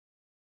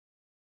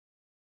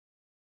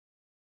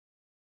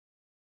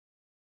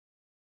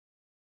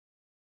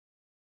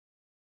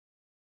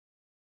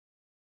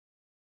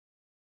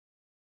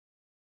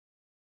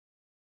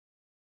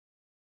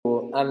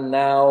And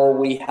now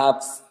we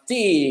have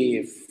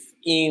Steve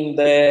in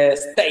the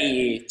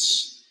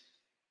stage.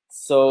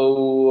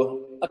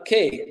 So,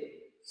 okay,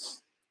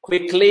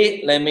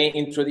 quickly, let me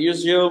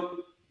introduce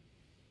you.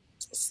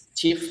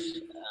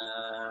 Steve,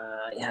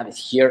 I have it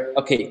here.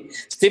 Okay,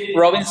 Steve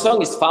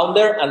Robinson is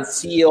founder and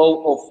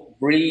CEO of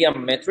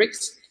Brilliant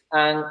Metrics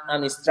and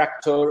an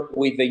instructor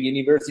with the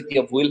University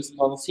of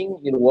Wisconsin,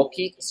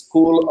 Milwaukee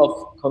School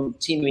of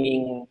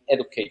Continuing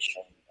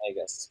Education, I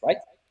guess, right?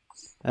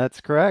 That's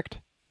correct.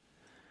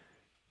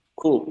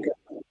 Cool.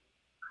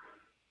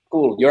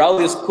 Cool. Your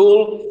audio is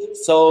cool.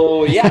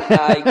 So yeah,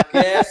 I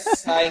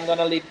guess I'm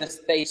gonna leave the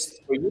stage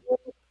for you.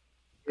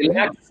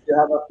 Relax. You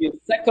have a few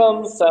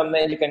seconds, and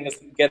then you can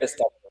just get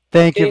started.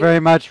 Thank you Okay. very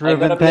much, I'm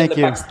Ruben. gonna be on the Thank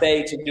you.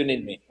 backstage if you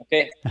need me.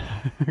 Okay.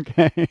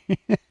 Okay.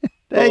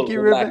 Thank Cool.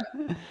 you, Good luck.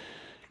 Ruben.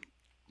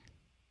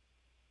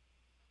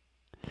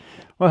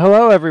 Well,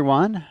 hello,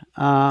 everyone.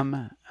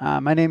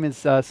 My name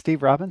is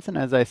Steve Robinson,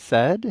 as I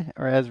said,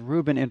 or as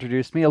Ruben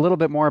introduced me. A little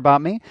bit more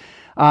about me.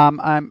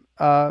 I'm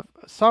a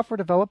software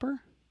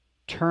developer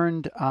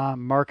turned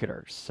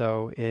marketer.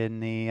 So in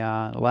the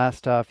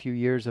last few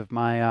years of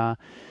my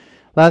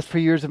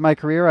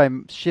career, I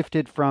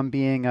shifted from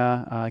being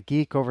a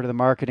geek over to the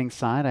marketing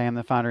side. I am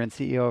the founder and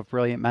CEO of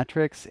Brilliant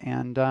Metrics,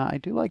 and I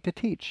do like to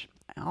teach.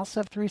 I also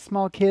have 3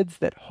 small kids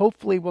that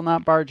hopefully will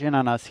not barge in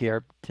on us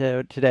here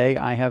today.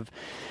 I have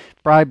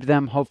bribed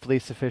them hopefully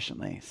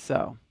sufficiently.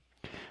 So,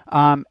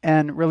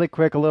 and really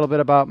quick, a little bit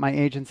about my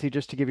agency,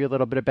 just to give you a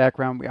little bit of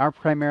background. We are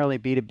primarily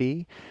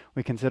B2B.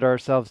 We consider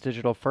ourselves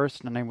digital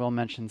first, and I will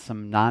mention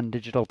some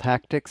non-digital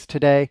tactics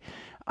today.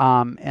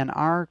 And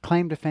our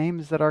claim to fame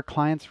is that our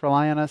clients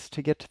rely on us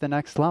to get to the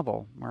next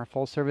level. We're a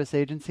full service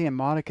agency, and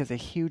Mautic is a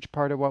huge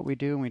part of what we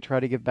do, and we try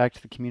to give back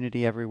to the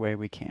community every way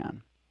we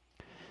can.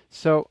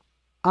 So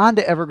on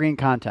to Evergreen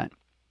content.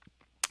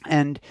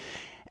 And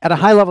at a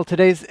high level,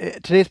 today's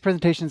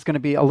presentation is going to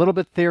be a little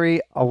bit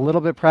theory, a little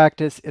bit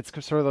practice. It's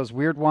sort of those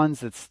weird ones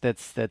that's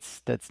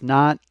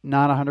not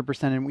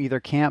 100% in either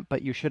camp,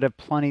 but you should have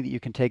plenty that you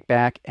can take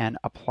back and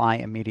apply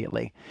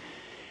immediately.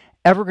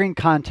 Evergreen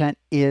content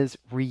is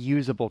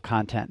reusable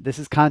content. This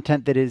is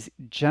content that is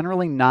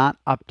generally not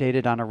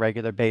updated on a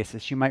regular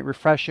basis. You might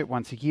refresh it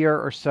once a year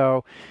or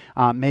so,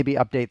 maybe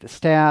update the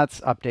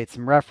stats, update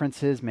some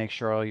references, make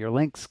sure all your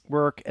links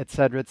work,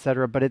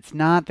 etc., but it's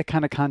not the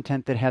kind of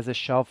content that has a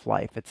shelf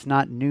life. It's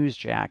not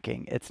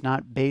newsjacking. It's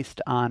not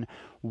based on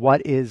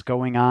what is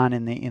going on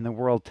in the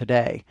world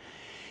today.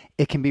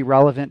 It can be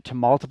relevant to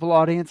multiple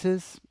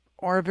audiences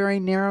or a very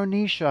narrow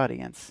niche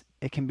audience.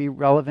 It can be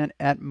relevant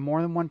at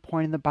more than one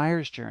point in the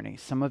buyer's journey.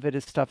 Some of it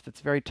is stuff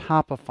that's very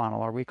top of funnel,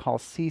 or we call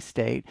C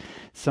state.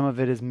 Some of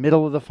it is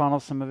middle of the funnel.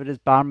 Some of it is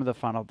bottom of the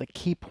funnel. The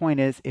key point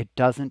is it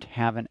doesn't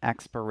have an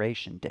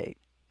expiration date.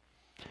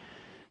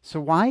 So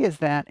why is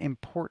that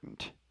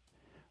important?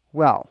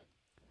 Well,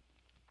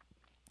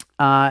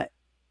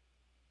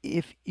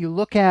 if you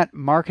look at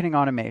marketing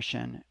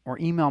automation or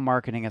email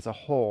marketing as a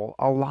whole,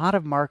 a lot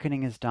of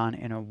marketing is done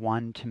in a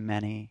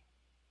one-to-many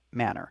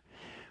manner.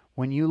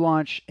 When you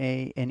launch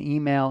an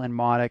email in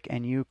Mautic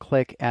and you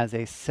click as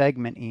a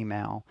segment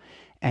email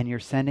and you're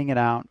sending it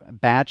out,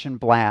 batch and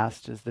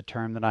blast is the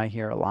term that I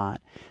hear a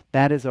lot,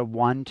 that is a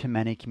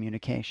one-to-many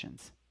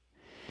communications.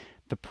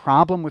 The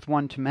problem with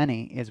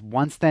one-to-many is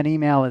once that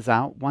email is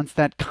out, once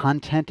that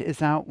content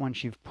is out,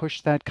 once you've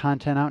pushed that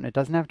content out, and it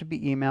doesn't have to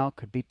be email,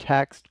 could be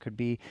text, could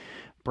be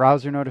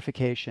browser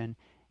notification,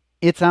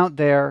 it's out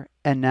there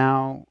and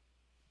now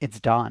it's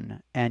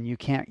done, and you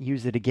can't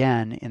use it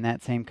again in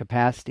that same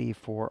capacity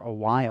for a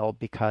while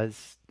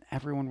because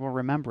everyone will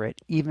remember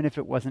it, even if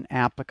it wasn't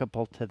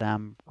applicable to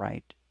them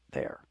right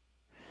there.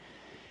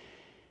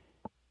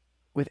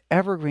 With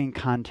evergreen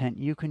content,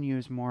 you can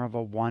use more of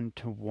a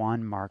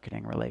one-to-one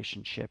marketing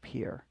relationship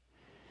here.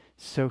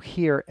 So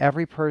here,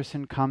 every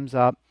person comes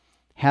up,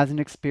 has an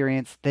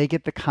experience, they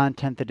get the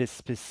content that is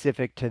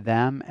specific to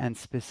them and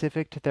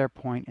specific to their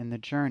point in the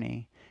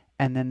journey,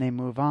 and then they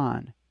move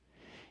on.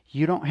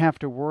 You don't have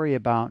to worry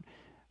about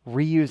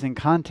reusing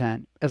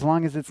content as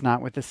long as it's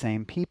not with the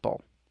same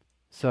people.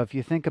 So if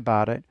you think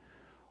about it,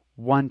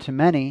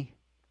 one-to-many,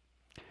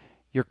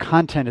 your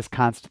content is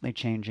constantly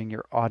changing,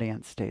 your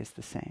audience stays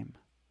the same.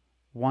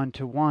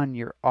 One-to-one,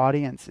 your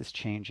audience is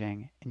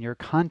changing and your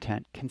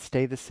content can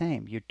stay the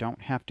same. You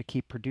don't have to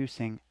keep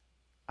producing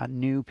a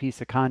new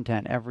piece of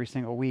content every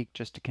single week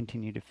just to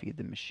continue to feed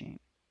the machine.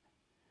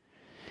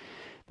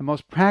 The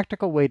most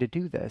practical way to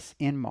do this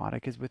in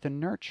Mautic is with a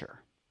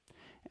nurture.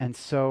 And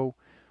so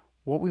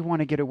what we want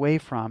to get away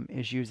from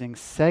is using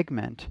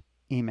segment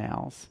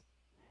emails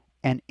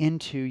and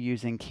into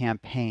using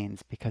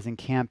campaigns, because in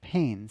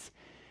campaigns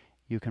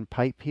you can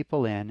pipe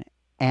people in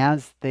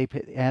as they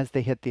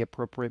hit the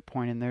appropriate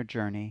point in their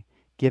journey,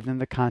 give them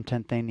the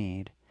content they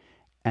need,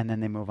 and then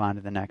they move on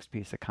to the next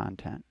piece of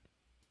content.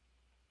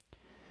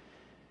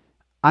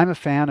 I'm a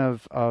fan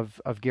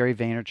of Gary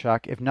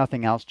Vaynerchuk, if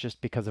nothing else,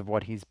 just because of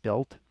what he's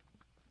built.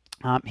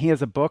 He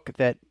has a book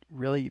that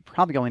really you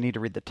probably only need to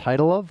read the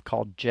title of,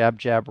 called Jab,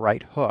 Jab,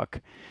 Right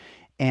Hook.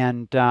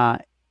 And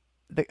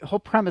the whole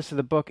premise of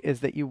the book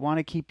is that you want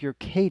to keep your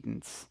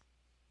cadence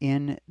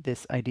in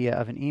this idea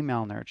of an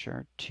email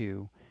nurture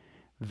to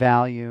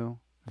value,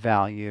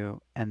 value,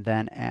 and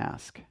then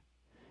ask.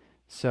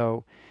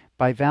 So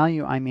by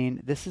value, I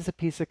mean this is a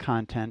piece of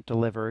content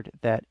delivered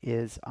that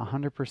is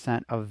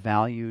 100% of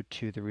value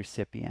to the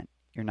recipient.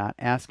 You're not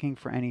asking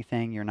for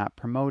anything, you're not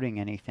promoting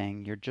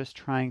anything, you're just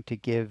trying to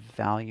give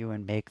value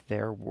and make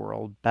their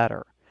world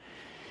better.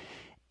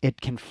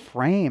 It can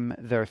frame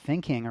their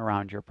thinking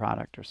around your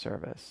product or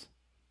service,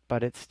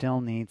 but it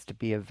still needs to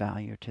be of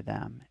value to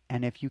them.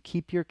 And if you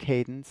keep your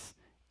cadence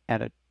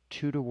at a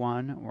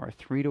 2-to-1 or a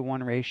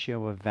 3-to-1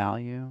 ratio of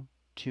value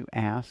to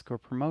ask or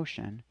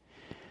promotion,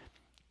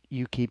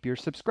 you keep your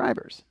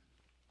subscribers.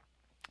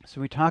 So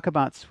we talk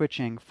about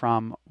switching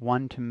from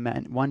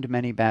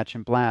one-to-many batch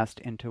and blast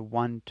into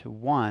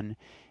one-to-one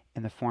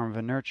in the form of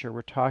a nurture.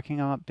 We're talking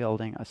about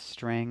building a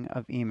string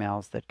of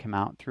emails that come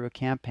out through a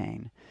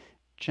campaign,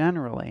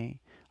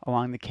 generally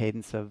along the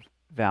cadence of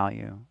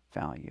value,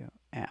 value,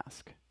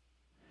 ask.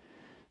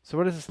 So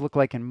what does this look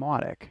like in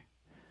Mautic?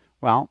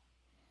 Well,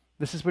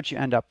 this is what you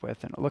end up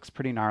with, and it looks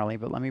pretty gnarly,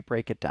 but let me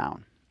break it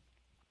down.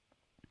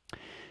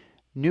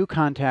 New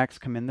contacts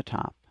come in the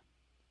top,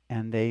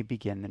 and they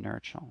begin the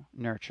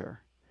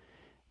nurture.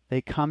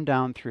 They come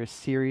down through a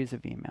series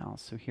of emails.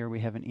 So here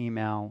we have an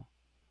email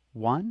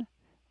 1,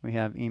 we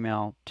have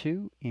email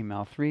 2,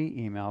 email 3,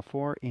 email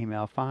 4,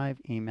 email 5,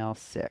 email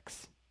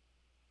 6.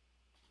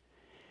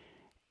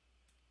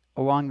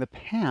 Along the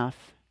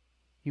path,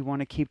 you want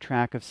to keep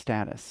track of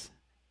status.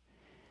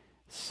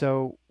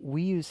 So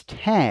we use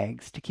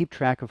tags to keep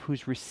track of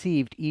who's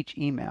received each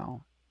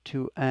email.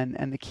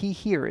 And the key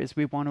here is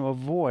we want to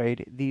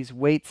avoid these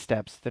wait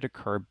steps that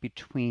occur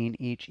between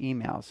each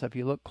email. So if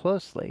you look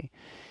closely,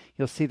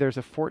 you'll see there's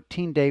a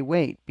 14-day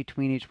wait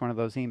between each one of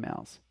those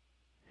emails.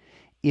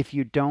 If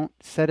you don't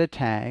set a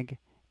tag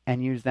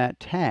and use that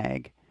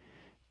tag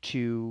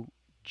to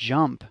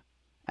jump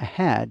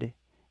ahead,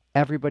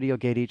 everybody will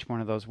get each one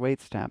of those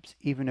wait steps,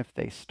 even if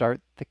they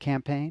start the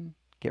campaign,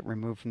 get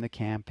removed from the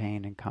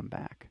campaign, and come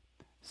back.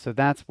 So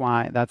that's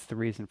the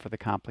reason for the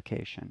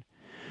complication.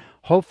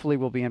 Hopefully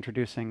we'll be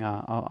introducing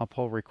a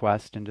pull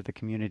request into the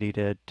community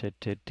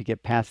to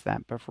get past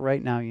that, but for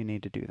right now you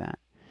need to do that.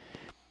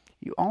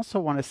 You also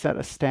want to set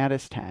a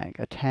status tag,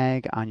 a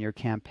tag on your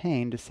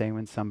campaign to say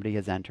when somebody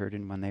has entered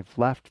and when they've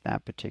left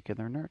that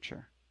particular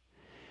nurture.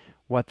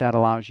 What that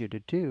allows you to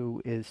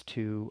do is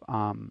to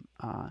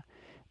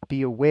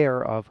be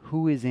aware of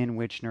who is in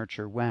which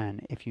nurture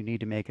when if you need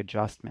to make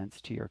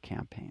adjustments to your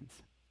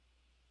campaigns.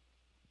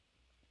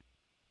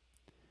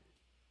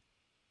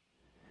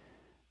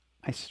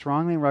 I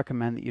strongly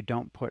recommend that you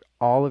don't put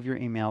all of your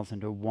emails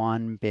into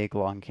one big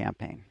long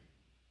campaign.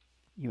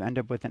 You end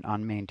up with an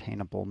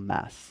unmaintainable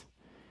mess.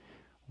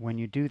 When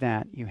you do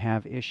that, you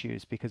have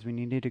issues because when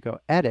you need to go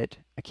edit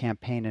a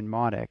campaign in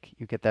Mautic,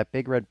 you get that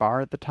big red bar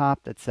at the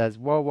top that says,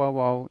 whoa, whoa,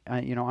 whoa,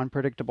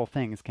 unpredictable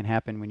things can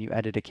happen when you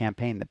edit a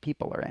campaign that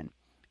people are in.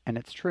 And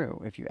it's true.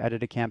 If you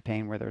edit a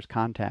campaign where there's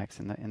contacts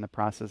in the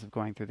process of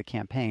going through the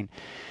campaign,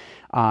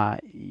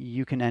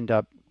 you can end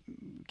up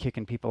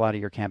kicking people out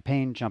of your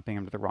campaign, jumping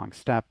them to the wrong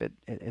step.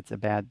 It's a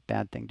bad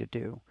thing to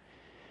do.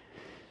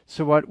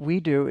 So what we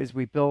do is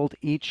we build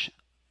each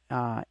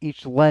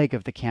leg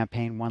of the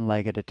campaign one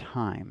leg at a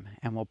time,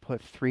 and we'll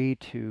put 3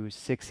 to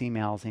 6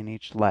 emails in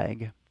each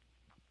leg,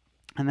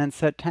 and then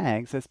set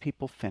tags as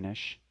people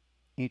finish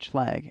each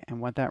leg.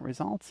 And what that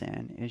results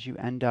in is you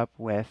end up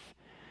with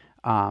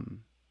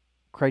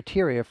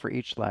criteria for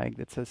each leg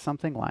that says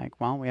something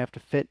like, well, we have to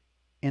fit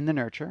in the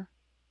nurture.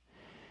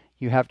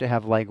 You have to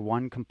have leg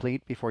 1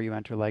 complete before you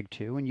enter leg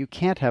 2, and you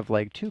can't have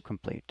leg 2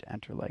 complete to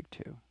enter leg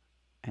 2.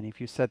 And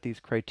if you set these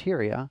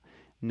criteria,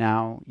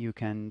 now you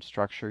can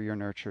structure your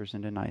nurtures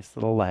into nice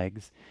little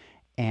legs,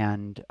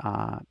 and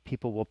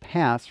people will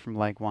pass from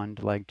leg 1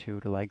 to leg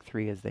 2 to leg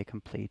 3 as they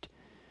complete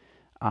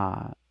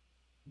the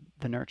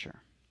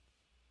nurture.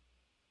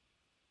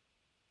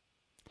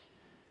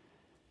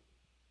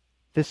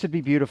 This would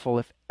be beautiful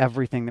if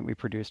everything that we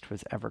produced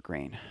was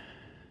evergreen.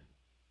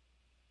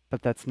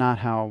 But that's not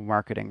how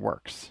marketing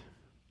works.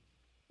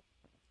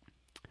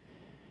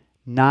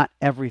 Not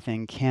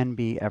everything can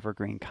be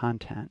evergreen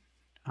content.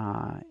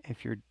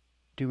 If you're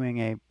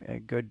doing a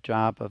good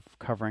job of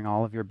covering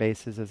all of your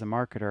bases as a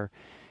marketer,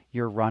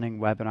 you're running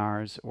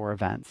webinars or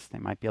events. They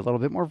might be a little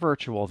bit more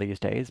virtual these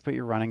days, but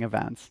you're running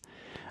events.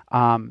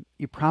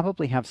 You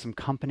probably have some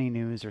company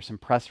news or some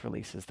press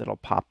releases that'll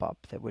pop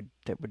up that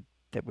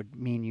would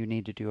mean you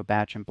need to do a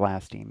batch and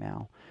blast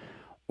email.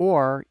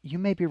 Or you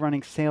may be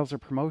running sales or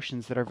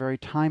promotions that are very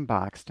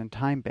time-boxed and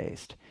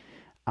time-based.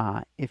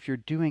 If you're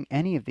doing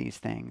any of these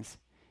things,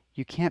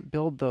 you can't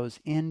build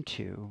those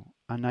into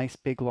a nice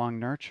big long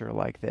nurture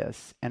like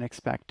this and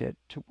expect it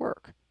to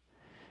work,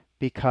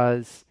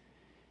 because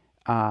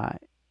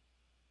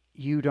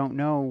you don't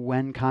know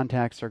when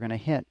contacts are going to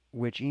hit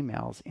which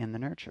emails in the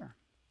nurture.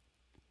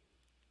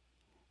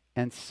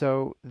 And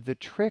so the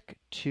trick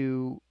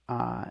to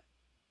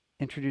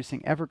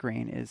introducing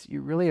Evergreen is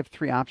you really have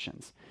 3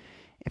 options.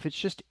 If it's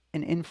just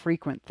an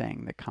infrequent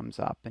thing that comes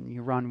up and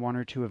you run 1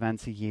 or 2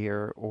 events a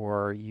year,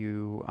 or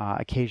you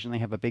occasionally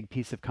have a big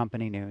piece of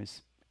company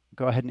news,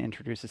 go ahead and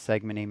introduce a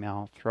segment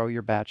email, throw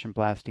your batch and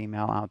blast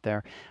email out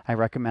there. I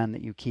recommend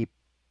that you keep,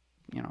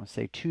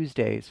 say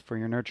Tuesdays for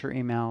your nurture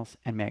emails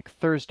and make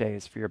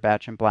Thursdays for your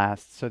batch and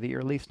blast so that you're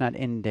at least not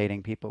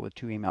inundating people with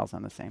 2 emails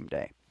on the same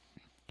day.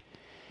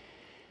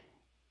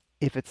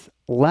 If it's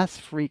less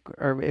frequent,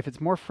 or if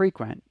it's more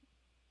frequent,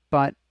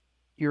 but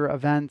your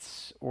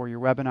events or your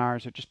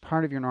webinars are just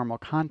part of your normal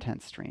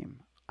content stream,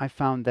 I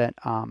found that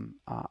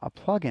a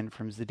plugin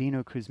from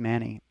Zdeno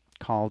Kuzmani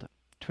called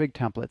Twig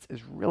Templates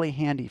is really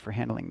handy for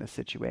handling this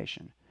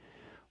situation.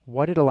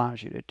 What it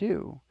allows you to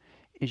do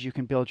is you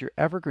can build your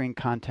evergreen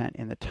content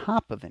in the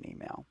top of an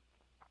email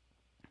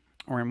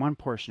or in one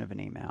portion of an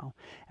email,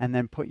 and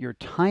then put your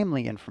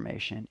timely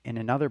information in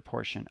another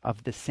portion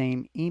of the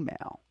same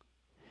email.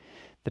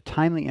 The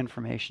timely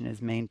information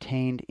is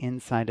maintained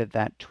inside of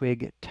that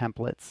Twig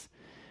Templates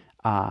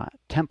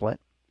template,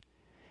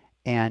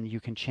 and you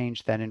can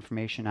change that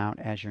information out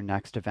as your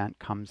next event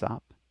comes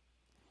up.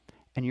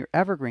 And your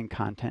evergreen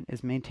content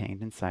is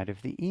maintained inside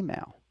of the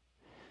email.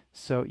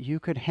 So you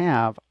could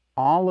have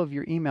all of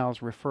your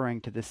emails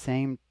referring to the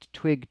same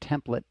Twig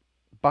template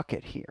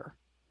bucket here,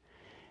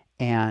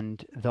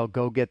 and they'll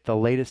go get the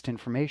latest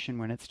information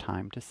when it's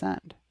time to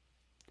send.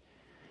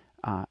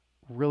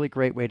 Really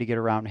great way to get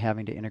around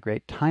having to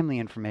integrate timely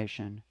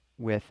information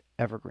with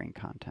evergreen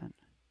content.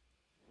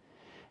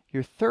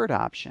 Your third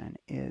option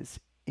is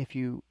if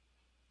you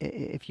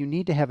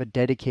need to have a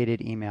dedicated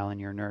email in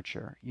your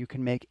nurture, you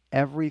can make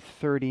every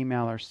third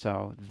email or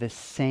so the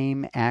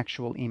same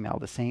actual email,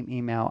 the same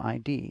email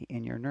ID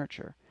in your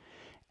nurture,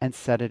 and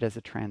set it as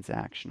a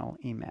transactional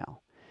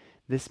email.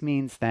 This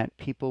means that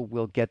people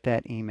will get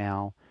that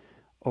email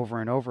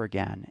over and over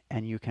again,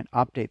 and you can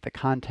update the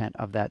content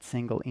of that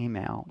single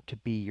email to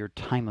be your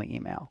timely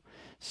email.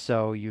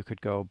 So you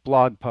could go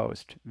blog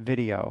post,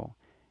 video,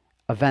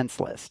 events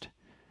list,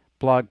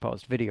 blog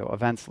post, video,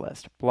 events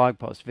list, blog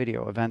post,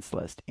 video, events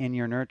list in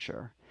your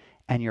nurture.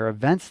 And your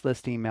events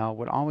list email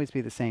would always be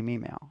the same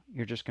email.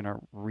 You're just going to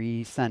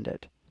resend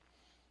it.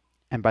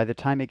 And by the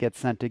time it gets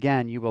sent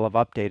again, you will have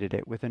updated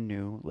it with a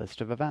new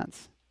list of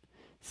events.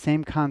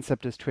 Same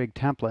concept as Twig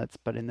templates,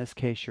 but in this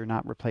case, you're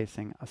not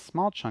replacing a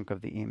small chunk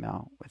of the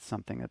email with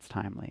something that's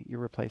timely. You're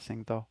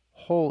replacing the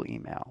whole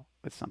email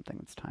with something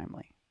that's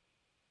timely.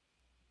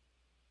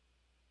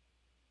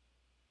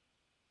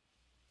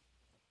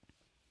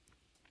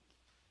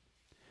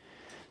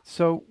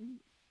 So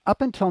up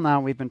until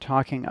now, we've been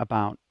talking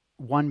about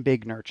one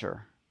big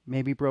nurture,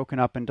 maybe broken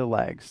up into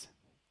legs.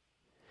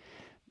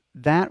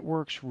 That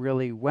works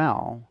really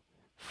well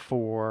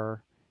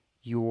for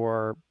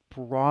your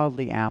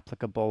broadly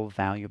applicable,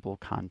 valuable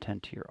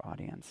content to your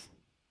audience.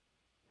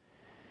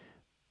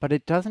 But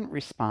it doesn't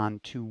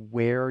respond to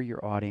where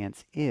your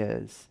audience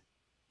is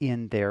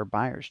in their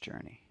buyer's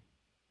journey.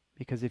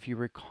 Because if you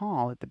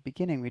recall, at the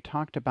beginning, we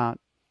talked about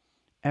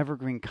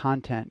evergreen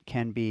content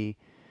can be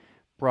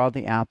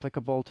broadly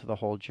applicable to the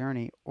whole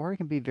journey, or it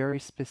can be very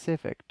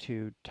specific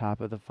to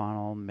top of the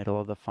funnel, middle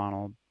of the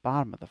funnel,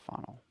 bottom of the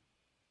funnel.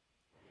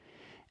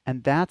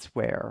 And that's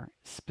where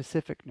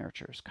specific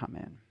nurtures come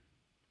in.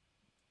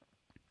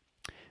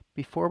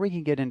 Before we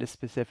can get into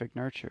specific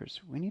nurtures,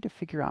 we need to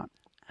figure out,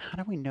 how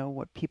do we know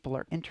what people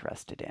are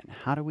interested in?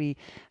 How do we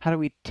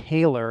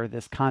tailor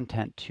this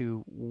content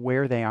to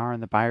where they are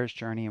in the buyer's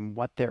journey and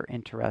what they're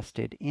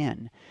interested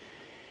in?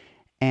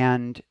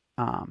 And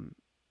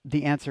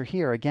the answer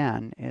here,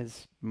 again,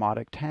 is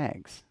Mautic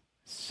tags.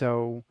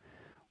 So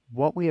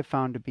what we have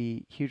found to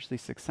be hugely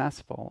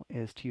successful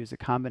is to use a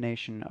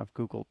combination of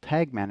Google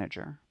Tag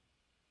Manager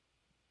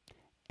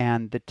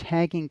and the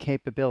tagging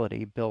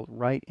capability built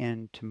right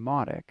into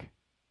Mautic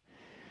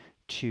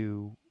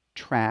to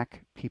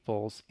track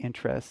people's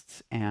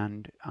interests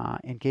and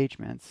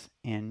engagements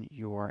in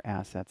your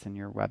assets in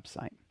your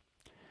website.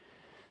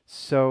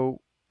 So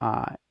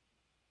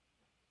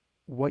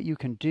what you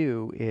can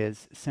do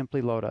is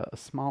simply load a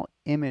small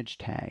image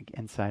tag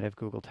inside of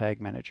Google Tag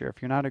Manager.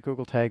 If you're not a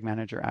Google Tag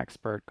Manager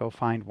expert, go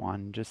find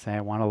one. Just say,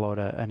 I want to load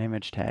an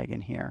image tag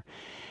in here.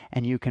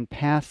 And you can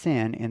pass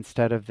in,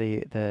 instead of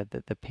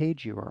the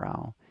page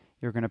URL,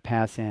 you're going to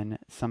pass in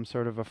some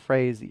sort of a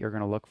phrase that you're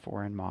going to look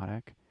for in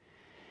Mautic.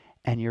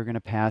 And you're going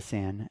to pass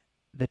in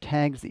the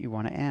tags that you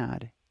want to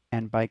add.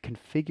 And by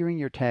configuring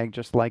your tag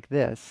just like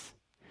this,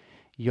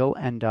 you'll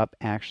end up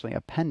actually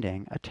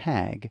appending a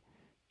tag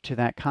to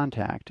that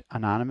contact,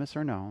 anonymous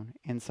or known,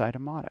 inside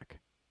of Mautic.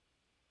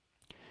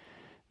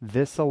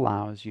 This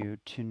allows you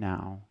to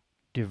now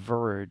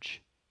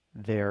diverge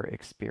their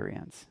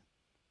experience.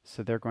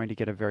 So they're going to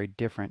get a very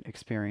different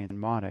experience in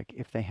Mautic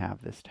if they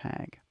have this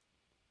tag,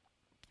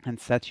 and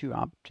sets you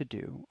up to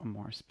do a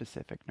more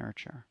specific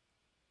nurture.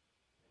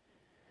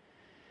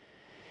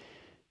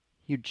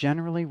 You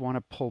generally want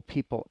to pull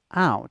people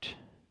out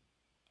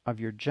of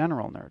your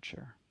general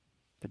nurture,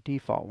 the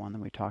default one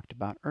that we talked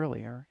about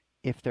earlier,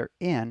 if they're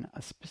in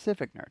a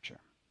specific nurture.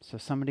 So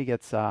somebody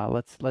gets,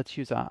 let's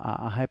use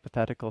a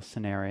hypothetical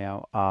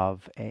scenario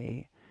of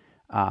a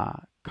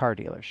car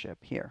dealership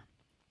here.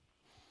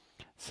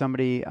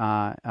 Somebody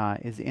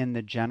is in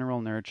the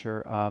general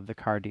nurture of the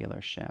car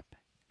dealership,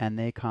 and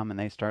they come and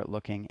they start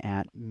looking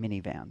at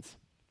minivans.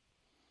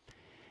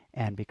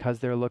 And because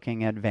they're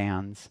looking at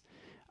vans,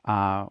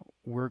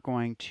 we're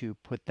going to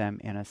put them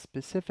in a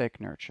specific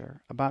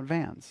nurture about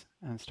vans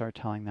and start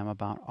telling them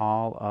about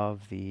all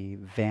of the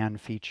van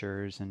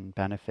features and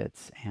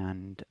benefits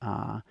and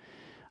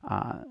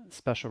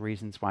special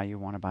reasons why you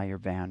want to buy your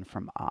van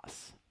from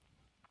us.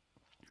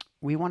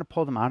 We want to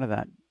pull them out of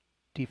that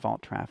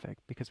default traffic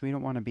because we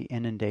don't want to be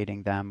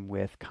inundating them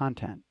with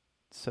content.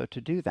 So to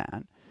do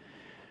that,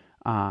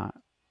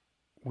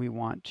 we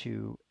want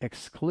to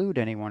exclude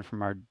anyone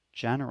from our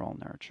general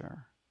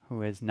nurture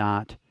who is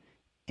not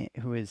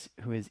who is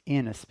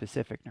in a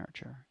specific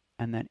nurture,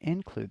 and then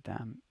include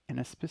them in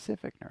a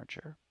specific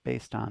nurture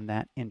based on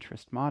that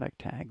interest Mautic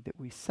tag that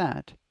we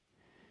set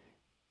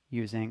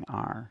using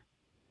our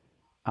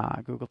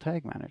Google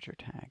Tag Manager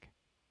tag.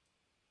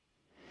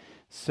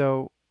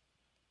 So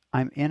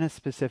I'm in a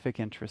specific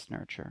interest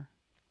nurture.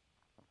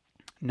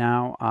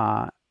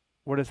 Now,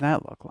 what does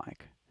that look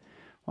like?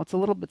 Well, it's a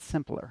little bit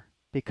simpler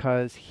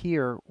because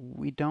here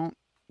we don't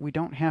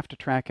have to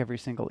track every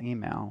single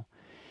email.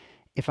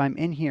 If I'm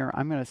in here,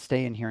 I'm going to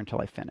stay in here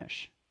until I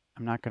finish.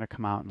 I'm not going to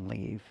come out and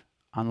leave.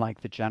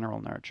 Unlike the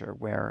general nurture,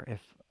 where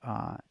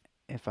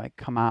if I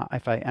come out,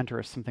 if I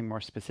enter something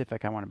more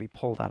specific, I want to be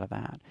pulled out of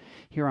that.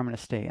 Here I'm going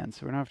to stay in,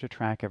 so we don't have to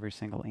track every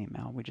single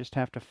email. We just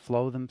have to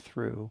flow them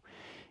through,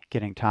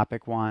 getting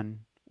topic 1,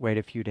 wait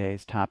a few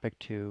days, topic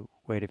 2,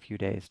 wait a few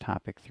days,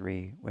 topic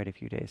 3, wait a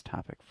few days,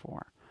 topic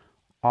 4.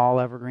 All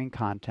evergreen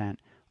content,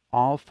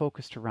 all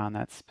focused around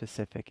that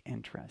specific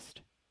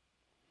interest.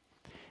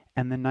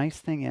 And the nice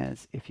thing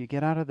is, if you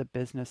get out of the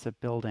business of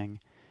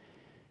building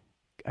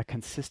a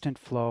consistent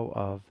flow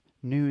of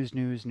news,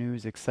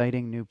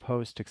 exciting new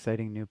post,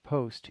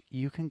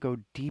 you can go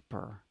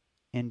deeper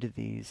into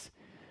these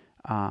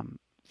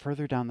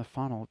further down the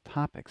funnel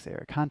topics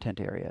area, content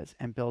areas,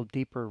 and build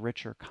deeper,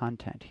 richer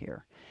content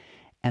here.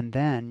 And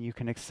then you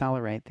can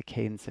accelerate the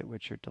cadence at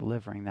which you're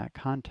delivering that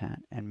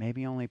content and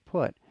maybe only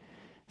put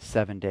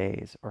 7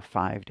 days or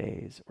 5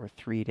 days or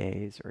 3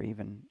 days or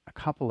even a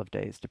couple of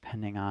days,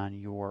 depending on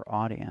your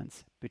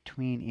audience,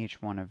 between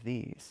each one of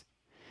these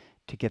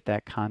to get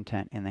that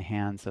content in the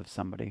hands of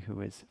somebody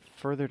who is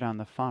further down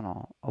the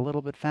funnel a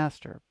little bit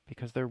faster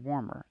because they're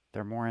warmer,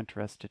 they're more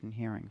interested in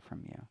hearing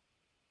from you.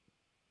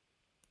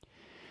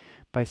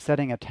 By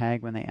setting a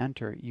tag when they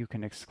enter, you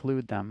can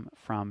exclude them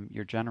from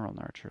your general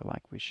nurture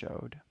like we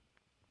showed.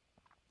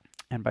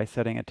 And by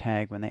setting a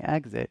tag when they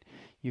exit,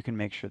 you can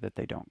make sure that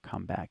they don't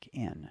come back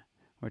in,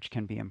 which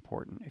can be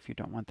important if you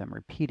don't want them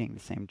repeating the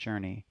same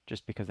journey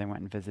just because they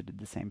went and visited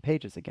the same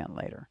pages again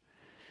later.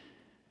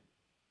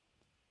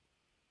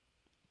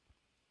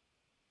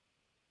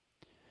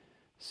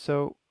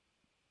 So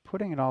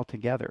putting it all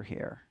together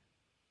here,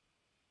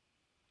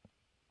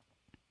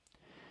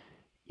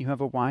 you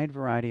have a wide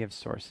variety of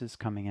sources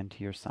coming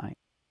into your site.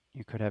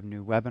 You could have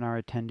new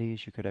webinar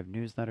attendees, you could have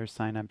newsletter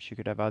signups, you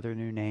could have other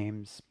new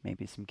names,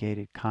 maybe some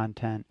gated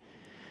content,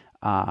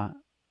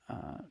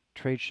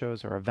 trade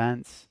shows or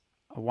events,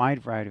 a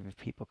wide variety of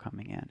people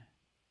coming in.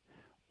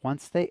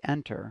 Once they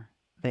enter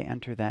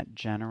that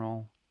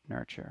general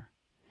nurture.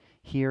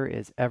 Here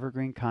is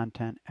evergreen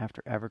content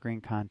after evergreen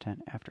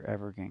content after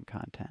evergreen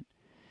content.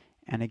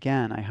 And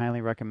again, I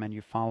highly recommend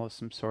you follow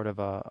some sort of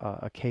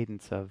a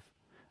cadence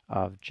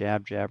of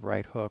jab, jab,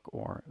 right hook,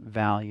 or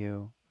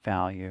value,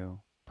 value,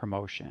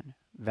 promotion,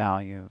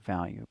 value,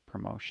 value,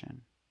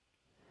 promotion.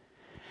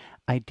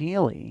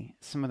 Ideally,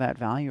 some of that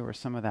value or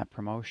some of that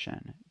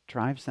promotion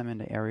drives them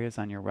into areas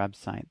on your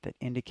website that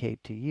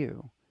indicate to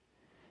you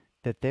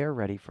that they're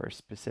ready for a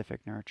specific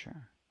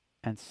nurture.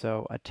 And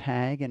so a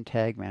tag in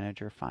Tag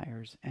Manager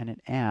fires and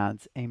it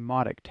adds a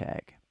Mautic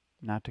tag.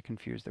 Not to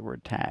confuse the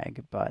word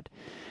tag, but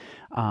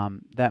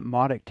that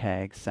Mautic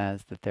tag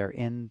says that they're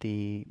in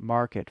the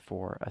market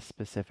for a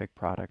specific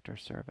product or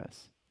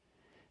service.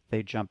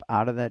 They jump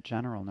out of that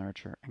general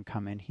nurture and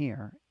come in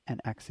here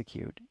and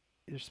execute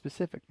their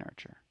specific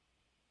nurture.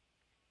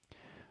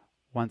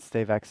 Once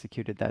they've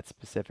executed that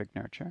specific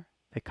nurture,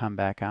 they come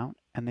back out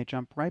and they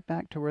jump right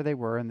back to where they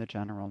were in the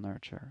general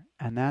nurture.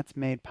 And that's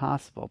made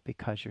possible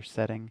because you're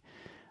setting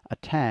a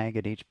tag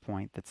at each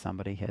point that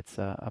somebody hits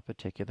a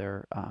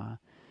particular,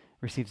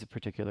 receives a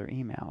particular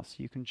email. So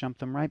you can jump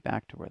them right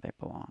back to where they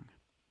belong.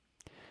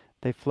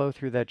 They flow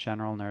through that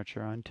general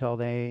nurture until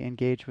they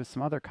engage with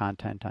some other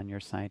content on your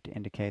site to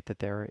indicate that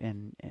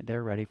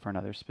they're ready for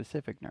another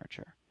specific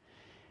nurture.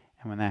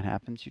 And when that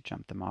happens, you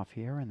jump them off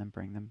here and then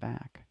bring them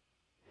back.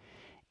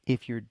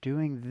 If you're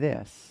doing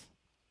this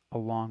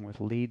along with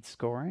lead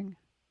scoring,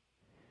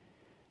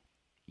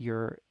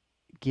 you're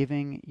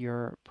giving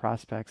your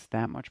prospects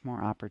that much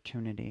more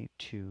opportunity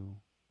to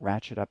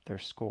ratchet up their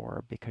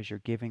score because you're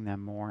giving them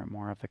more and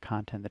more of the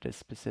content that is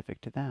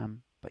specific to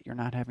them, but you're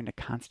not having to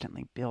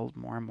constantly build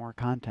more and more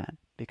content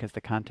because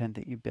the content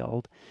that you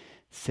build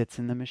sits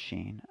in the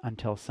machine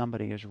until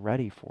somebody is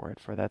ready for it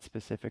for that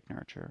specific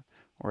nurture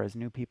or as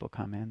new people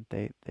come in,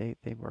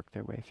 they work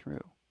their way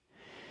through.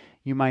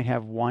 You might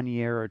have 1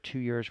 year or 2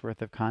 years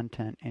worth of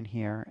content in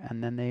here,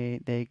 and then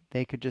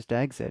they could just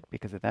exit,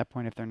 because at that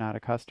point, if they're not a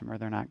customer,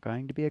 they're not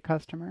going to be a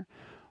customer.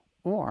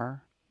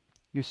 Or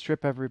you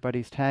strip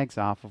everybody's tags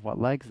off of what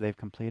legs they've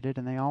completed,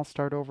 and they all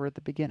start over at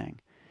the beginning,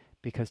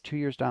 because 2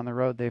 years down the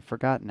road, they've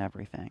forgotten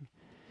everything.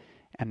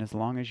 And as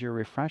long as you're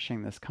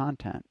refreshing this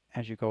content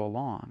as you go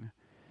along,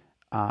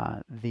 uh,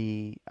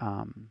 the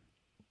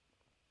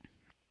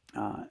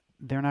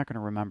they're not going to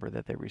remember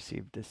that they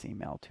received this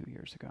email 2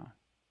 years ago.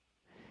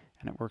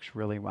 And it works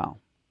really well.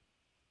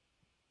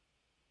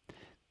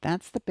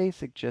 That's the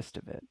basic gist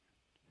of it.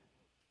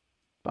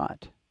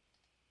 But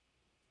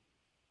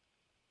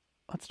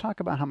let's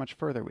talk about how much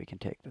further we can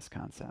take this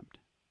concept.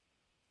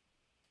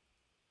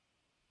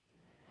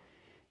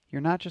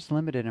 You're not just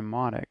limited in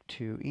Mautic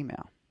to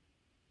email.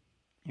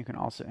 You can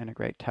also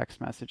integrate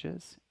text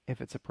messages if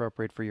it's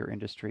appropriate for your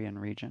industry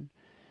and region.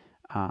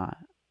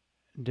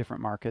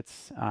 Different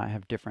markets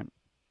have different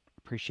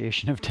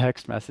appreciation of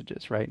text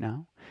messages right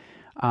now.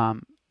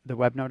 The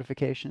web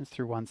notifications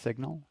through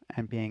OneSignal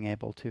and being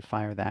able to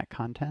fire that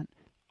content,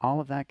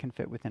 all of that can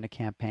fit within a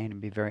campaign and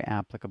be very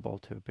applicable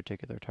to a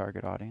particular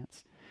target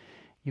audience.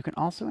 You can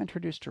also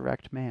introduce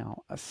direct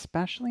mail,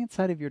 especially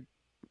inside of your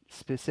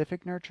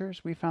specific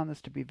nurtures. We found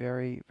this to be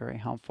very, very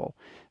helpful.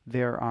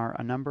 There are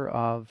a number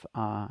of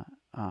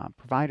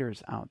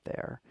providers out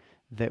there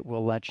that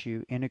will let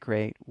you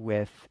integrate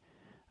with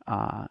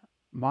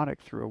Mautic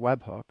through a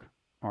webhook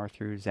or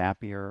through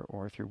Zapier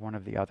or through one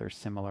of the other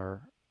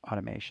similar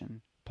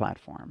automation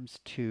platforms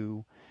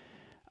to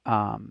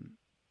fire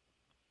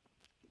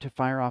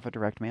off a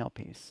direct mail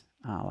piece,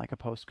 like a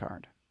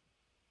postcard.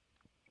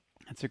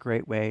 It's a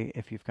great way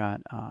if you've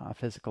got a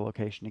physical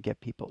location to get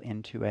people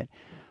into it,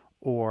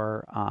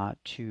 or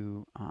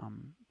to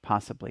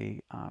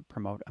possibly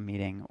promote a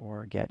meeting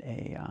or get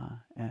a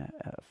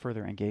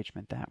further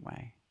engagement that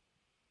way.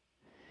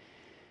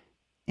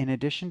 In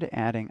addition to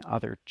adding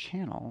other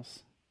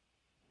channels,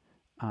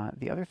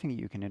 the other thing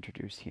you can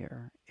introduce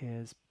here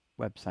is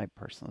website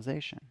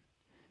personalization.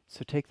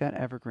 So take that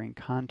evergreen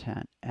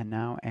content and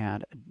now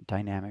add a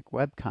dynamic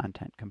web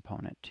content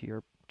component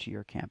to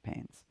your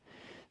campaigns.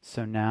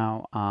 So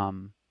now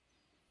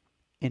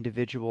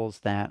individuals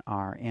that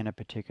are in a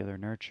particular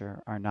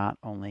nurture are not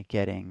only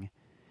getting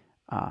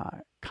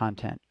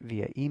content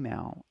via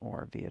email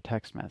or via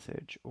text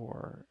message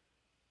or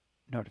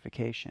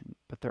notification,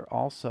 but they're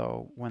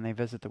also, when they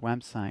visit the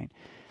website,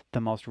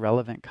 the most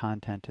relevant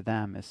content to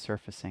them is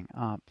surfacing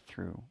up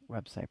through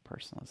website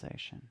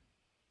personalization.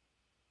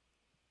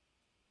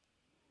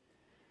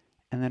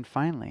 And then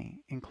finally,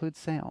 include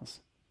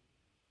sales.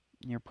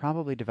 You're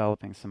probably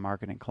developing some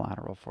marketing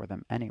collateral for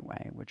them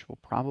anyway, which will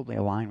probably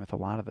align with a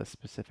lot of the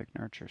specific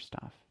nurture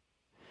stuff.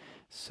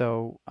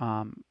 So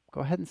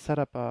go ahead and set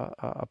up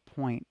a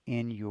point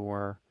in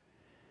your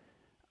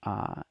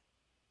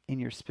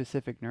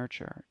specific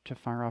nurture to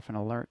fire off an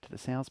alert to the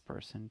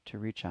salesperson to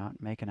reach out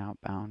and make an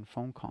outbound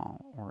phone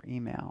call or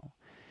email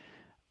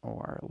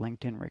or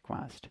LinkedIn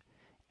request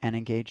and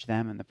engage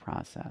them in the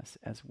process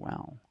as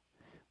well.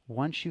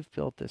 Once you've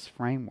built this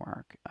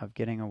framework of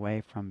getting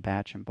away from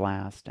batch and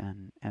blast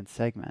and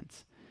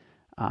segments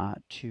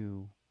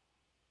to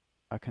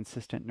a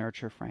consistent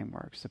nurture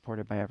framework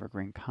supported by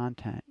evergreen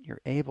content,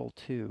 you're able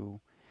to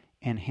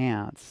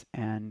enhance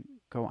and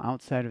go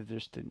outside of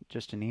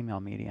just an email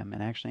medium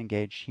and actually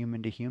engage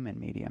human-to-human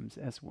mediums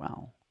as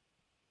well.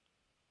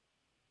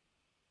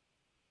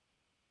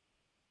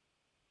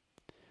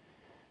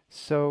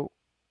 So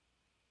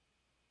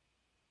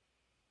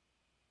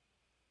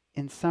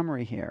in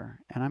summary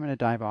here, and I'm going to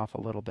dive off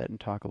a little bit and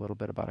talk a little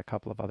bit about a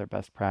couple of other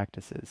best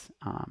practices,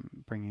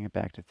 bringing it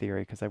back to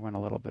theory because I went a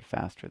little bit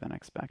faster than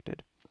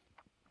expected.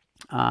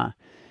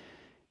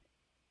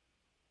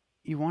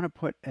 You want to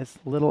put as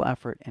little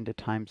effort into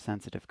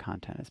time-sensitive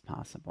content as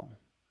possible,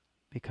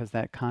 because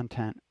that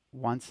content,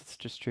 once it's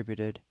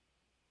distributed,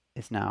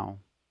 is now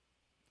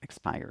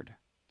expired.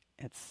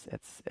 Its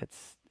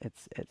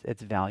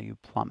value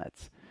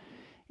plummets.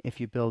 If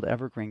you build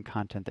evergreen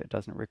content that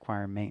doesn't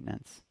require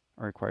maintenance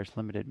or requires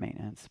limited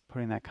maintenance,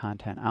 putting that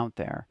content out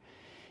there,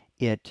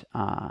 it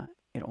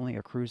only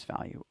accrues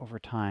value over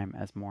time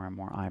as more and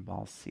more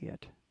eyeballs see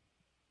it.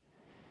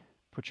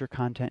 Put your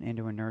content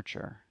into a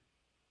nurture,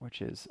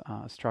 which is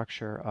a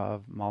structure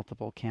of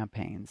multiple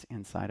campaigns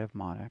inside of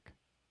Mautic.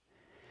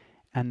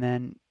 And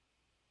then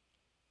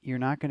you're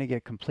not going to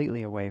get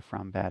completely away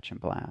from batch and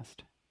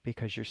blast,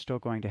 because you're still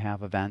going to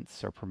have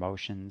events or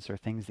promotions or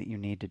things that you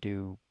need to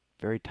do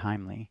very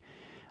timely.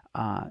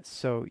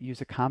 So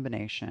use a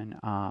combination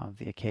of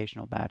the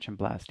occasional batch and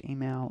blast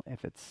email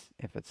if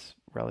it's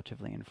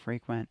relatively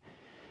infrequent,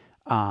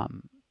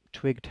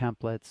 twig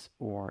templates,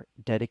 or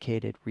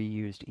dedicated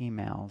reused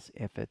emails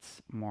if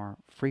it's more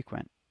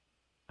frequent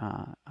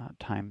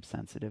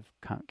time-sensitive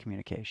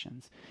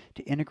communications,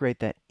 to integrate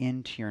that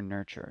into your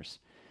nurtures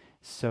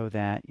so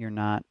that you're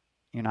not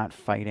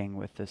fighting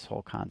with this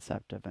whole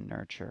concept of a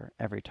nurture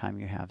every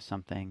time you have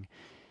something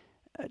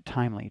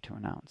timely to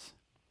announce.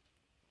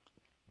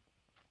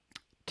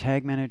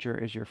 Tag Manager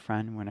is your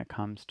friend when it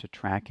comes to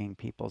tracking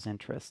people's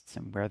interests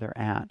and where they're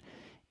at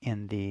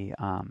in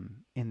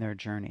their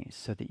journeys,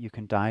 so that you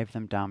can dive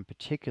them down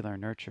particular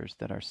nurtures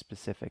that are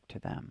specific to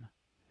them,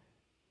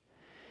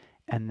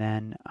 and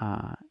then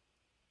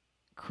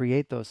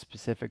create those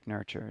specific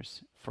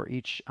nurtures for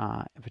each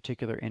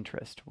particular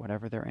interest,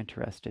 whatever they're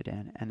interested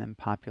in, and then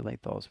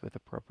populate those with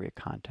appropriate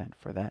content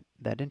for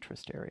that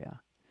interest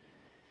area.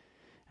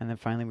 And then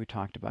finally, we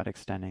talked about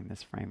extending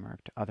this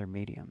framework to other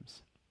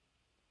mediums.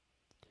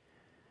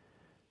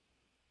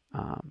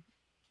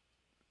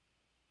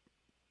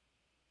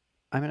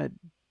 I'm going to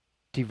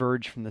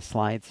diverge from the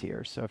slides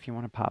here, so if you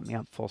want to pop me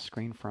up full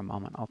screen for a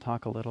moment, I'll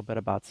talk a little bit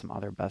about some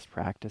other best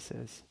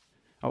practices.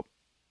 Oh,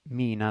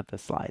 me, not the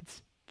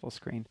slides. Full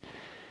screen.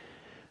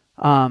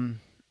 A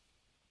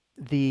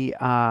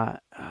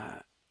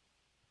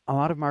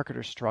lot of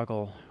marketers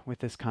struggle with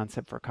this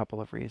concept for a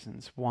couple of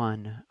reasons.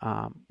 One,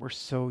 we're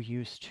so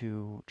used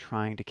to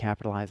trying to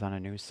capitalize on a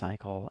news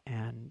cycle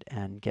and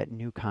get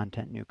new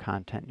content, new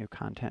content, new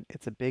content.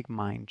 It's a big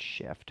mind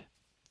shift.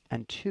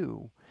 And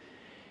two,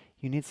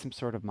 you need some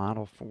sort of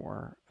model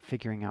for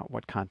figuring out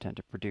what content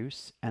to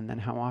produce, and then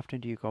how often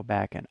do you go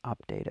back and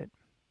update it.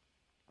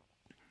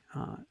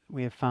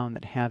 We have found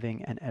that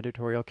having an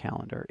editorial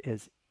calendar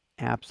is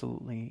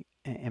absolutely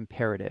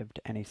imperative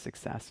to any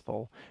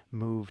successful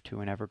move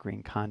to an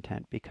evergreen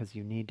content, because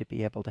you need to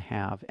be able to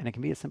have, and it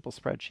can be a simple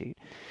spreadsheet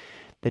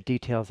that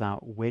details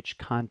out which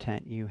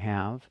content you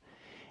have,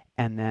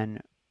 and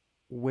then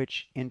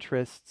which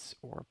interests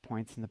or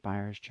points in the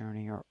buyer's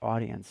journey or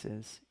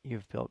audiences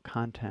you've built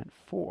content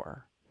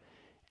for,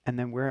 and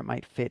then where it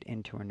might fit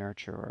into a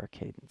nurture or a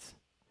cadence.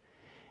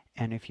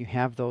 And if you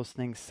have those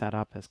things set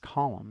up as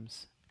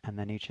columns, and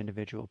then each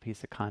individual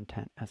piece of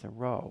content as a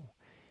row,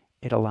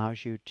 it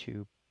allows you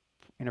to,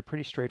 in a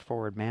pretty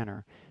straightforward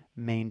manner,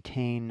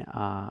 maintain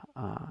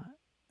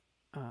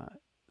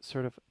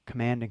sort of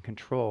command and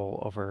control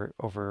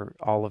over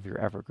all of your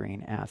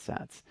evergreen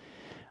assets.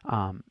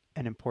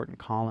 An important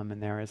column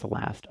in there is a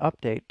last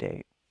update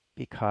date,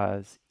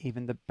 because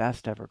even the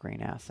best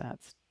evergreen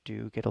assets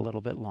do get a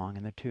little bit long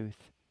in the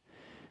tooth.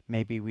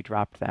 Maybe we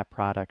dropped that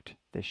product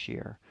this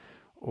year,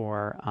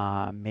 or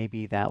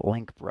maybe that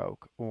link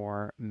broke,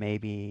 or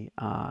maybe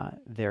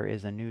there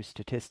is a new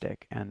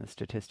statistic, and the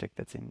statistic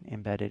that's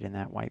embedded in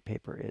that white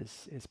paper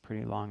is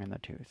pretty long in the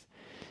tooth.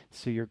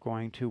 So you're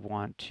going to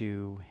want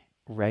to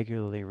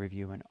regularly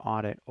review and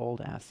audit old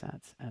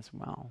assets as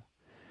well,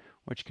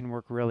 which can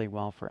work really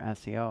well for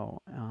SEO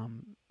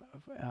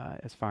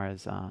as far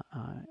as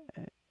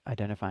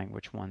identifying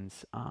which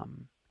ones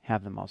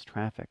have the most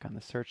traffic on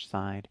the search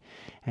side,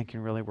 and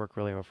can really work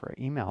really well for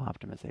email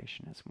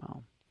optimization as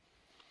well.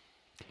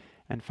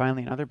 And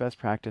finally, another best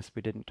practice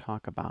we didn't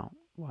talk about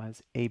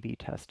was A/B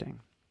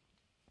testing.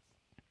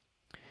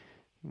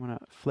 You want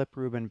to flip,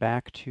 Ruben,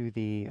 back to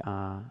the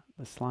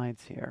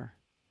slides here.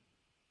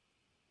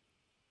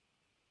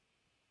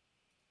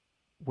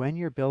 When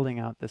you're building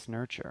out this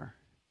nurture,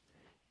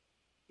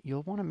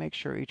 you'll want to make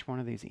sure each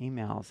one of these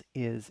emails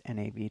is an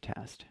A/B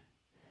test.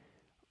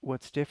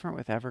 What's different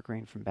with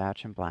Evergreen from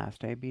batch and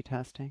blast A/B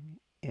testing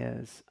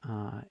is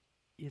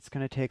it's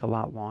going to take a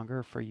lot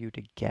longer for you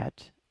to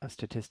get a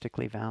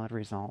statistically valid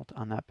result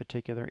on that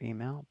particular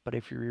email. But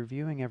if you're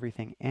reviewing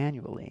everything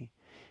annually,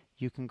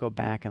 you can go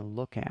back and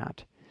look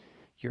at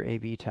your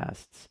A/B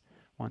tests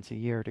once a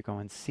year to go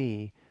and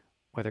see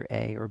whether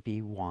A or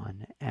B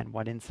won, and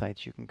what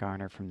insights you can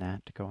garner from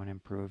that to go and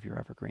improve your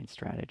evergreen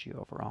strategy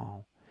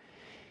overall.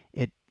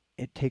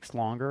 It takes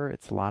longer,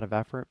 it's a lot of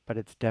effort, but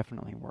it's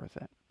definitely worth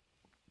it.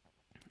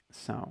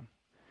 So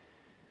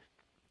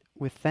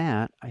with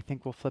that, I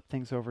think we'll flip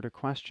things over to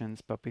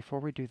questions. But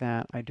before we do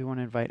that, I do want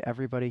to invite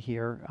everybody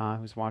here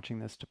who's watching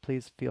this to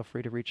please feel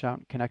free to reach out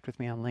and connect with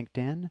me on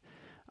LinkedIn.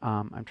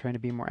 I'm trying to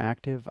be more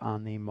active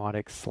on the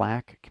Mautic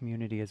Slack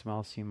community as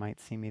well, so you might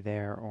see me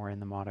there or in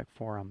the Mautic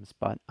forums.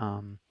 But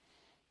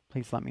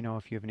please let me know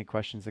if you have any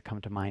questions that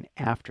come to mind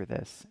after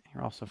this.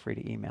 You're also free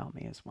to email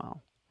me as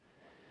well.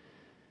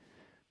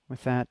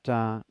 With that,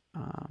 I'll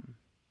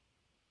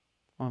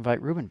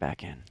invite Ruben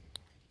back in.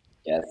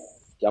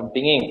 Yes,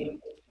 jumping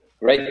in.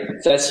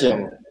 Great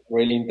session.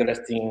 Really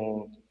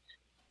interesting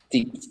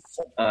tips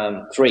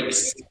and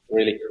tricks.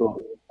 Really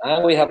cool.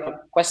 And we have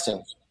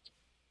questions.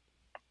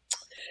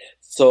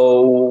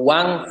 So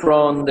one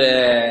from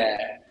the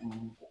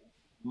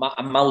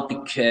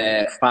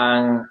Mautic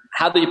fan: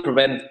 how do you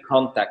prevent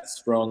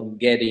contacts from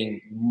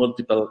getting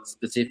multiple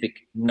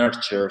specific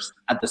nurtures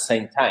at the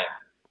same time?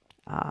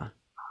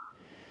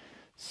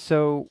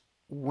 So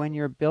when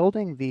you're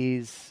building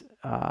these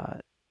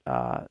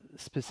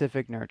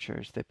specific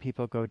nurtures that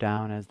people go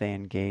down as they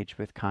engage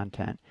with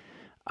content,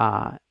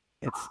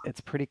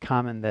 it's pretty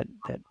common that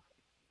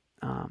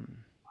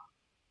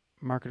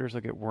marketers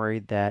will get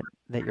worried that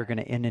you're going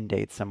to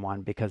inundate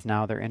someone because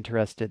now they're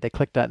interested. They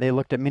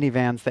looked at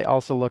minivans. They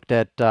also looked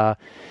at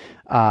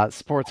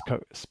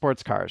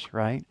sports cars,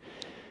 right?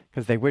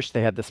 Because they wish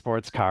they had the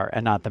sports car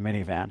and not the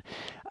minivan.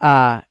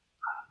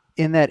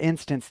 In that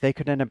instance, they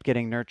could end up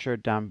getting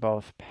nurtured down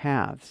both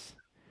paths.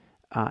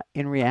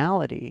 In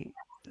reality,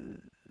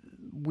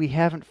 we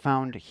haven't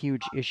found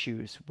huge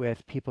issues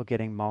with people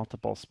getting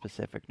multiple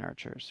specific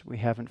nurtures. We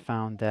haven't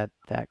found that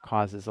that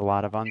causes a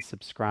lot of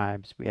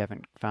unsubscribes. We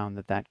haven't found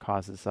that that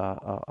causes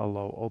a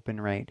low open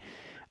rate.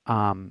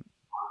 Um,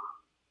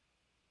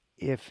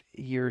 if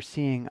you're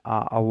seeing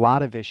a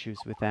lot of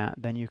issues with that,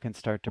 then you can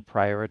start to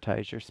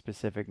prioritize your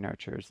specific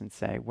nurtures and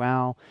say,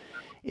 well,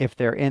 if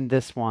they're in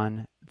this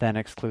one, then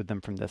exclude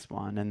them from this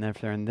one. And if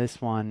they're in this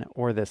one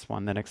or this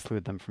one, then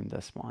exclude them from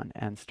this one,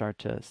 and start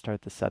to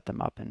set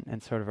them up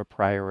in sort of a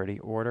priority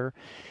order,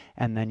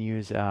 and then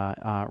use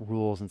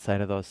rules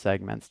inside of those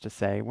segments to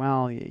say,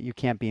 well, you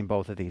can't be in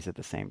both of these at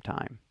the same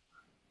time.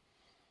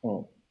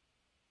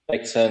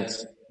 Makes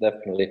sense,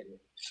 definitely.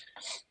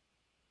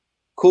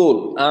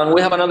 Cool. And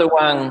we have another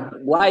one.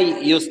 Why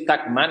use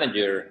Tag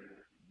Manager?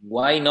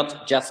 Why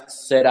not just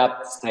set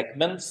up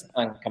segments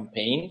and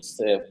campaigns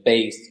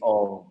based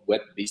on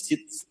web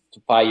visits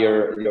to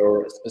fire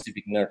your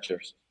specific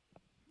nurtures?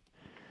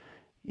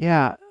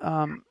 Yeah,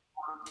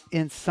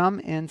 in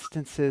some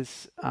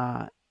instances,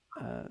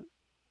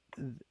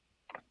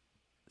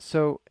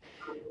 so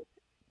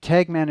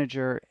Tag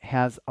Manager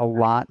has a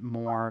lot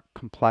more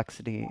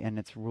complexity in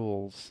its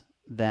rules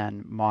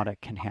than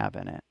Mautic can have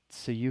in it.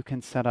 So you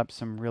can set up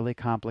some really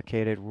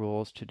complicated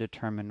rules to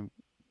determine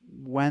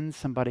when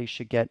somebody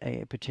should get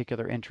a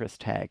particular interest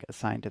tag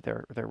assigned to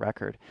their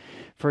record.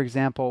 For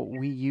example,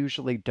 we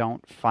usually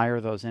don't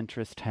fire those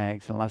interest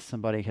tags unless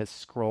somebody has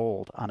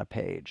scrolled on a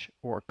page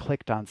or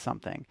clicked on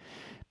something,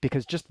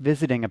 because just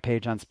visiting a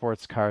page on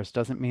sports cars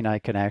doesn't mean I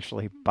can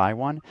actually buy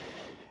one.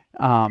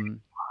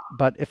 Um,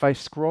 but if I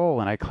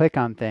scroll and I click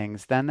on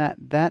things, then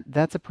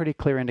that's a pretty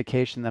clear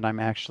indication that I'm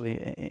actually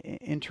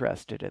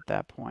interested at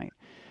that point.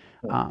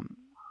 Um,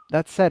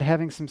 that said,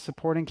 having some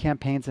supporting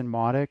campaigns in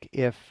Mautic,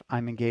 if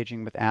I'm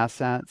engaging with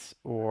assets,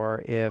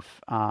 or if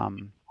I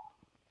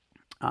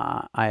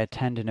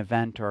attend an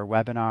event or a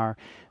webinar,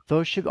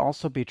 those should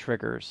also be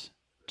triggers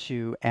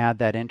to add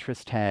that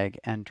interest tag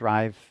and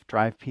drive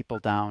people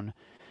down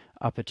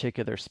a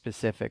particular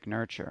specific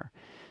nurture.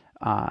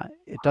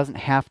 It doesn't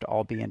have to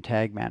all be in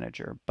Tag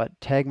Manager, but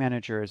Tag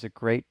Manager is a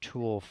great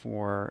tool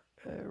for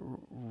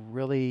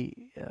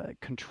really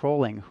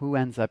controlling who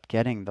ends up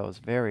getting those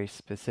very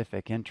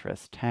specific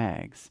interest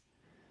tags.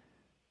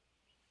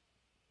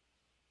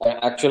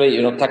 Actually,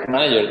 Tag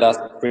Manager does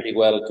pretty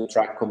well to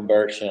track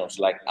conversions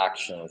like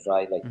actions,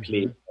 right? Like Hmm.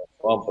 clicks and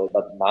so on,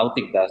 but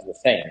Mautic does the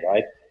same,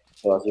 right?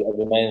 So as you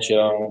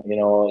mentioned,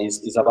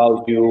 it's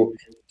about you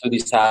to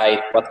decide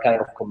what kind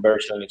of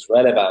conversion is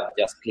relevant.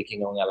 Just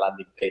clicking on a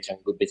landing page and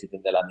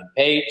visiting the landing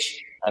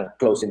page and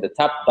closing the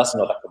tab, that's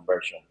not a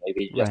conversion.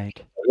 Maybe you just Right.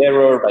 by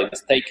error, by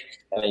mistake,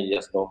 and you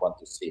just don't want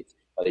to see it.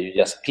 But you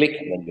just click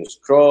and then you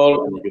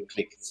scroll and then you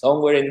click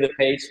somewhere in the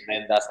page,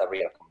 then that's a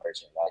real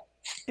conversion, right?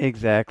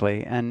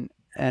 Exactly. And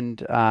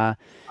the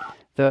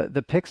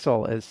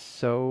Pixel is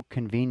so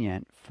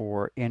convenient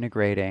for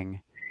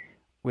integrating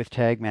with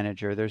Tag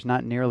Manager. There's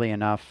not nearly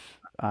enough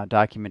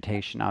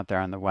documentation out there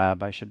on the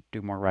web. I should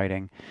do more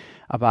writing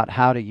about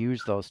how to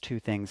use those two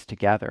things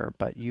together.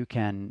 But you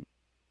can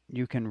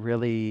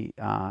really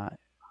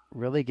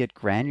get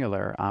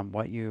granular on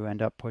what you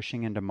end up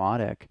pushing into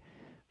Mautic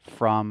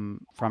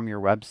from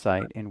your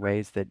website in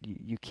ways that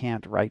you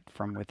can't write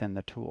from within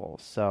the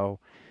tools. So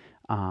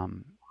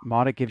um,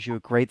 Mautic gives you a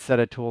great set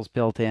of tools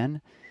built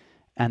in,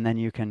 and then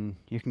you can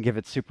give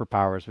it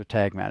superpowers with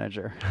Tag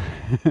Manager.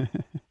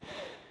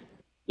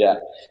 Yeah,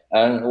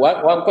 and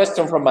one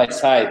question from my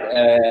side.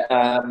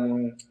 I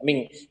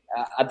mean,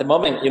 at the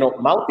moment,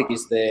 Mautic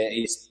is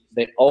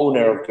the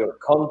owner of your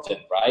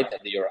content, right?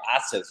 And your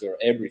assets, your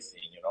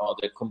everything.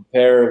 They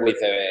compare with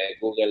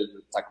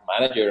Google Tag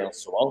Manager and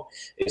so on.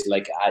 It's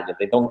like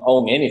they don't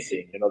own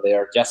anything. They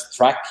are just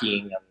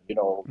tracking and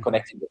Mhm.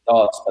 connecting the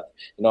dots. But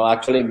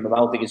actually,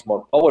 Mautic is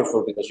more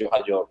powerful because you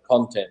have your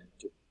content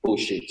to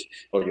push it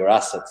or your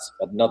assets.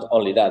 But not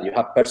only that, you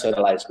have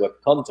personalized web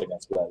content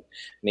as well,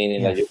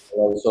 meaning that you Yes, can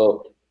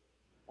also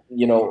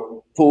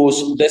push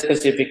the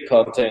specific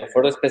content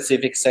for the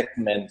specific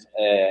segment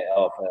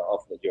of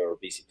your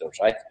visitors,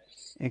 right?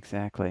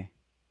 exactly.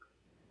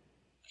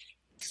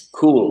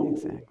 Cool.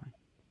 Exactly.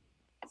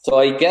 So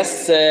I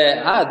guess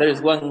there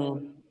is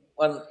one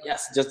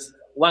yes, just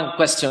one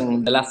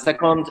question. The last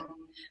second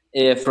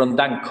from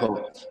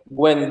Danko.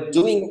 When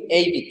doing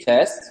A/B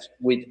tests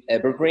with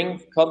Evergreen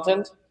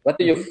content, what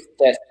do you Hmm.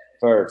 test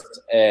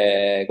first?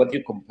 What do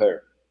you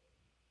compare?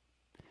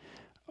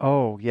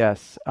 Oh,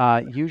 yes.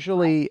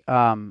 Usually,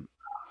 I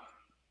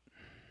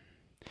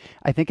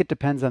think it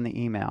depends on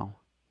the email.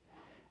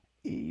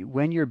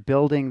 When you're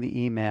building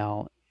the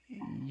email,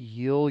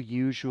 you'll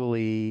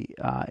usually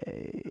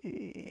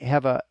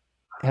have a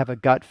have a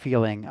gut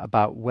feeling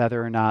about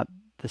whether or not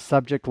the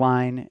subject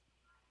line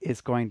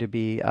is going to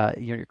be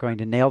you're going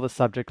to nail the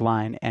subject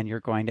line, and you're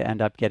going to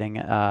end up getting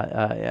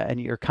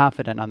and you're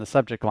confident on the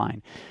subject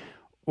line,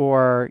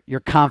 or you're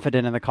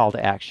confident in the call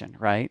to action,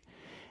 right?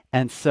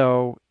 And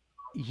so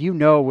you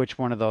know which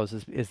one of those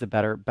is the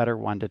better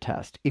one to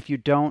test. If you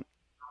don't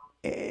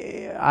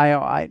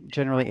I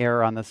generally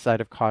err on the side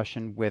of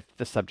caution with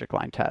the subject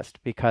line test,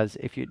 because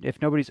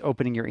if nobody's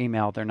opening your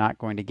email, they're not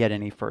going to get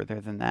any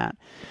further than that.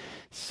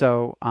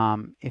 So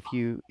if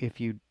you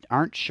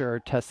aren't sure,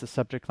 test the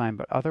subject line,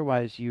 but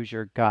otherwise use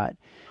your gut.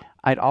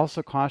 I'd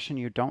also caution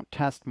you, don't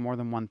test more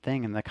than one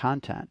thing in the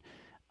content.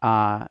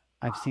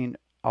 I've seen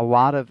a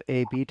lot of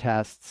A/B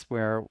tests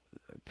where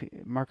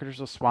marketers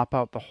will swap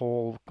out the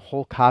whole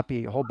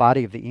copy, whole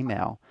body of the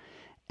email,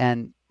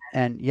 and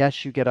and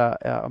yes, you get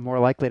a more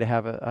likely to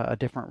have a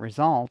different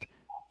result,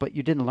 but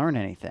you didn't learn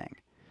anything.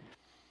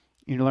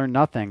 You learned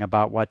nothing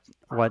about what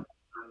what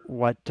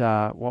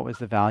was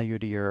the value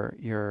to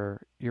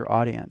your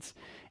audience.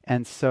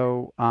 And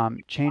so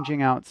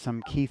changing out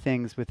some key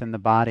things within the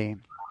body,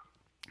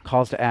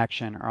 calls to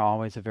action are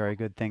always a very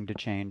good thing to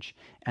change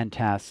and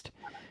test.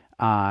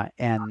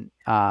 And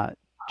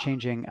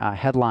changing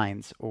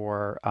headlines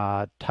or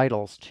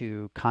titles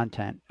to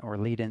content or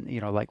lead in,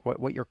 like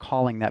what you're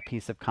calling that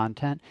piece of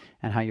content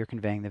and how you're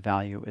conveying the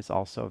value is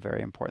also a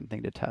very important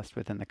thing to test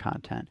within the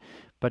content.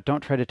 But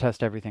don't try to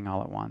test everything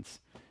all at once.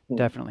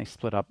 Definitely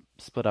split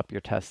up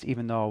your test,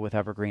 even though with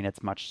Evergreen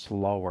it's much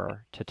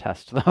slower to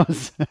test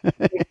those.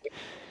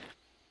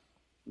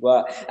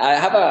 Well, I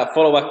have a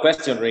follow-up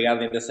question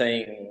regarding the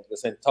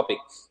same topic.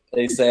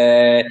 Is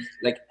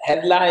like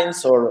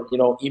headlines or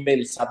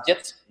email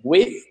subjects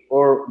with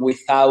or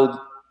without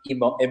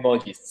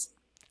emojis?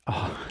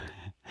 Oh.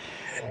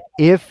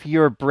 If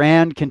your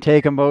brand can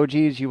take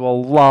emojis, you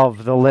will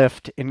love the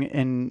lift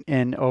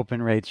in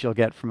open rates you'll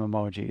get from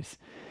emojis.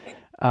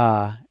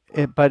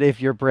 But if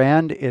your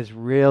brand is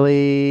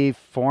really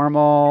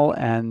formal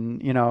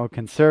and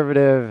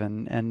conservative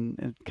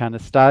and kind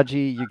of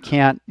stodgy, you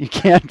can't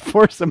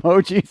force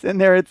emojis in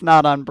there. It's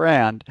not on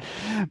brand.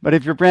 But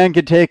if your brand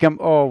can take them,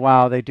 oh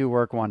wow, they do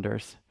work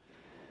wonders.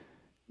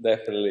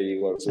 Definitely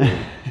works well.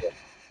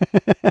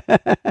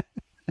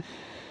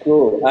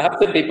 Cool. I have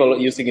seen people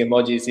using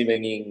emojis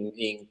even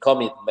in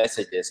commit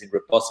messages, in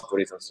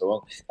repositories, and so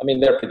on. I mean,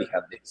 they're pretty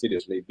handy.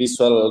 Seriously,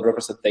 visual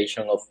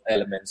representation of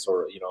elements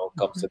or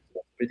concepts,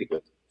 pretty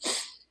good.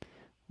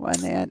 Well,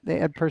 and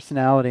they add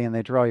personality and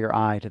they draw your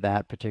eye to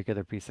that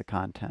particular piece of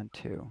content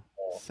too.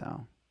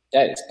 So.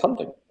 Yeah, it's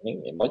content. I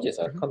mean, emojis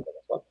are Mhm. content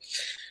as well.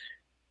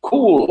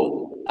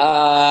 Cool.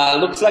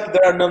 Looks like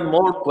there are no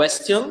more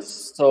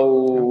questions.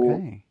 So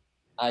Okay.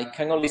 I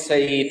can only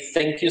say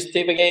thank you,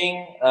 Steve,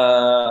 again.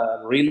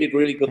 Really,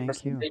 really good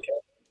Thank you. presentation.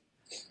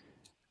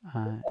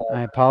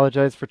 I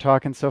apologize for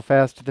talking so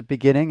fast at the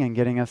beginning and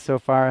getting us so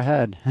far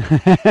ahead.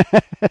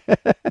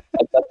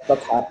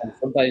 That happens.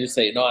 Sometimes you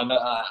say, no, I'm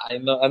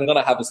going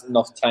to have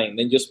enough time.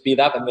 Then you speed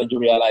up and then you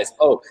realize,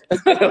 oh,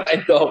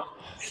 I don't.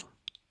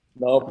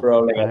 No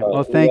problem All at right. Well,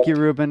 all. thank you,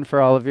 Ruben,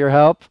 for all of your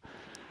help.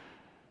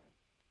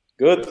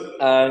 Good.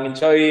 And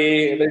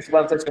enjoy this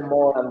one session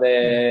more and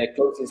the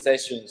closing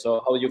session.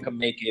 So how you can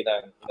make it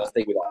and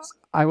stay with us.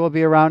 I will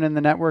be around in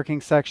the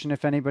networking section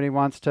if anybody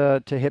wants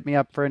to hit me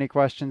up for any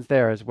questions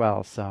there as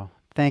well. So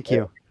thank Yeah,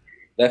 you.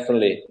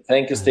 definitely.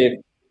 Thank you, All right.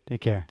 Steve.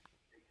 Take care.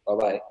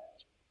 Bye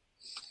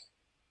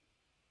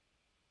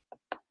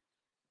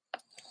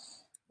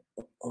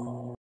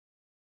bye.